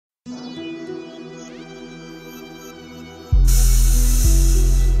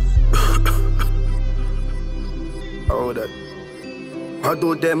How that? I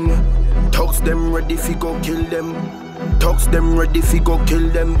do them. Thugs them ready fi go kill them. Thugs them ready fi go kill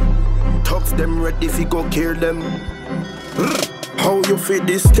them. Thugs them ready fi go kill them. How you feel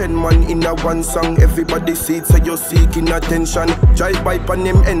this 10 man in a one song? Everybody see it, so you're seeking attention. Drive by pan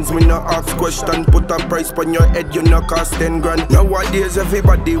them ends, me no ask question. Put a price on your head, you no cost 10 grand. Nowadays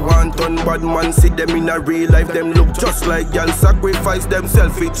everybody want on bad man. See them in a real life, them look just like y'all. Sacrifice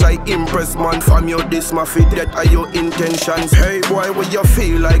themselves, it try impress man. From your this Mafi, that are your intentions. Hey boy, what you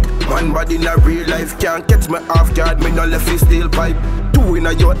feel like? Man bad in a real life, can't catch me off guard. Me no left it steel pipe. Two in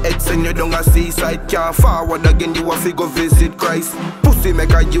your head, send you down a seaside. Can't forward again, you a figure visit Christ. Pussy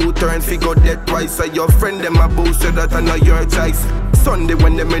make a U-turn, figure that twice. So your friend them a boost, so that I know your choice. Sunday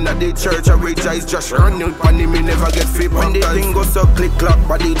when them in the church, I rejoice. Just run out on him, me never get fit. When the thing goes so click clap,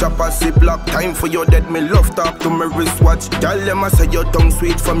 body drop a zip lock. Time for your dead, me love talk to my wristwatch. Tell them I say your tongue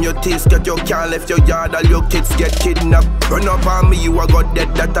sweet from your taste. Get your car left your yard, all your kids get kidnapped. Run up on me, you a got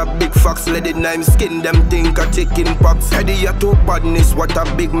dead, that a big fox. Let it name skin them think a chicken pox. Bedeyah to badness, what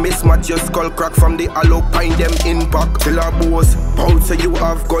a big mismatch. Your skull crack from the L.O.A.HR them impact. Till a boss, bounce say you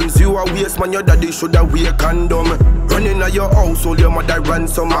have guns. You a waste man, your daddy shoulda wear condom. Running at your house, all your mother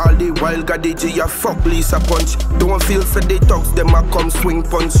ransom. All the wild gadget, you fuck Lisa punch. Don't feel for the thugs, them a come swing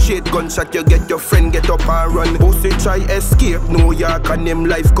punch. Shit gunshot, you get your friend, get up and run. Pussy try escape New York and them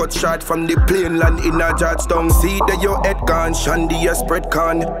life cut short from the plain land in a Georgetown. See that your head gone, Shandy a spread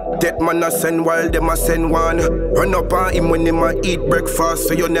con. That man a send while them a send one. Run up on him when him a eat breakfast,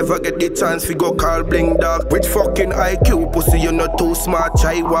 so you never get the chance fi go call bling dog. With fucking IQ, pussy you not too smart.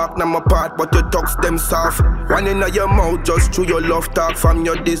 Try walk na my part, but your talks them soft. One in your mouth just through your love talk. From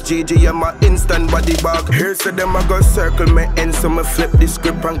your this GG, I'm a instant body bag. Here say them a go circle me end, so me flip the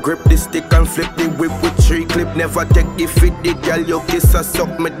script and grip the stick and flip the whip with 3 clip. Never take the fit, the girl you kiss or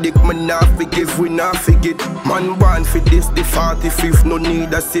suck me dick. Me nah forgive, we nah forget. Man born for this, the 45th, no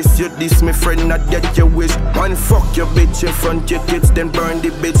need assist. You this me friend, not get your wish. Man fuck your bitch in front your kids, then burn the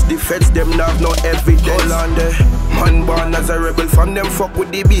bitch. The feds them nah have no evidence. Hold on there. Man born as a rebel, from them fuck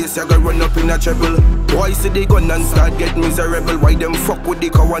with the bass, you gotta run up in a treble. Boy see the gun and start get miserable. Why them fuck with the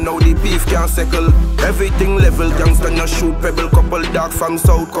cow and now the beef can't settle. Everything level, gangsta no shoot pebble. Couple dark from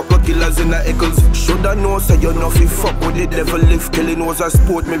south, couple killers in the eccles. Shoulda know so you know fi fuck with the devil. If killing was a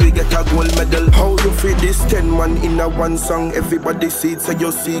sport, maybe get a gold medal. How you feel this 10 man in a one song? Everybody see it, so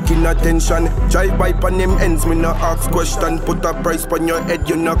you're seeking attention. Drive by pan them ends, me no ask question. Put a price on your head,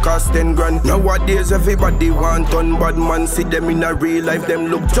 you no cost 10 grand. Nowadays everybody want on bad man. See them in a real life, them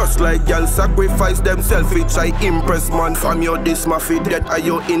look just like y'all. Sacrifice themselves, it try impress man. From your this Mafi, that are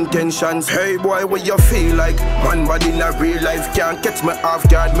your intentions. Hey boy, what you feel like? Man bad in a real life, can't catch me off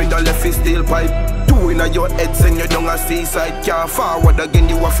guard. Me no left it steel pipe. Two in your head, send you down a seaside. Can't forward again,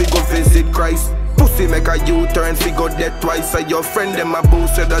 you have to go visit Christ. Pussy make a U-turn, figure that twice. So your friend them a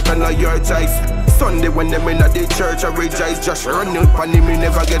boost, so that I know your choice. Sunday when them in the church, I rejoice. Just run out on him, me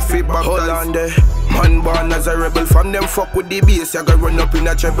never get feedback. Hold on there. Man born as a rebel, from them fuck with the bass, you gotta run up in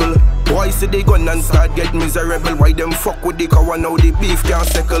a treble. Boy see the gun and start get miserable. Why them fuck with the cow and now the beef can't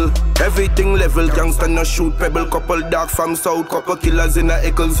settle. Everything level, gangsta no shoot pebble. Couple dark from south, couple killers in the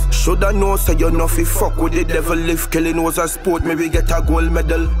eccles. Shoulda know so you know fi fuck with the devil. If killing was a sport, maybe get a gold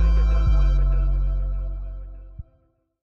medal.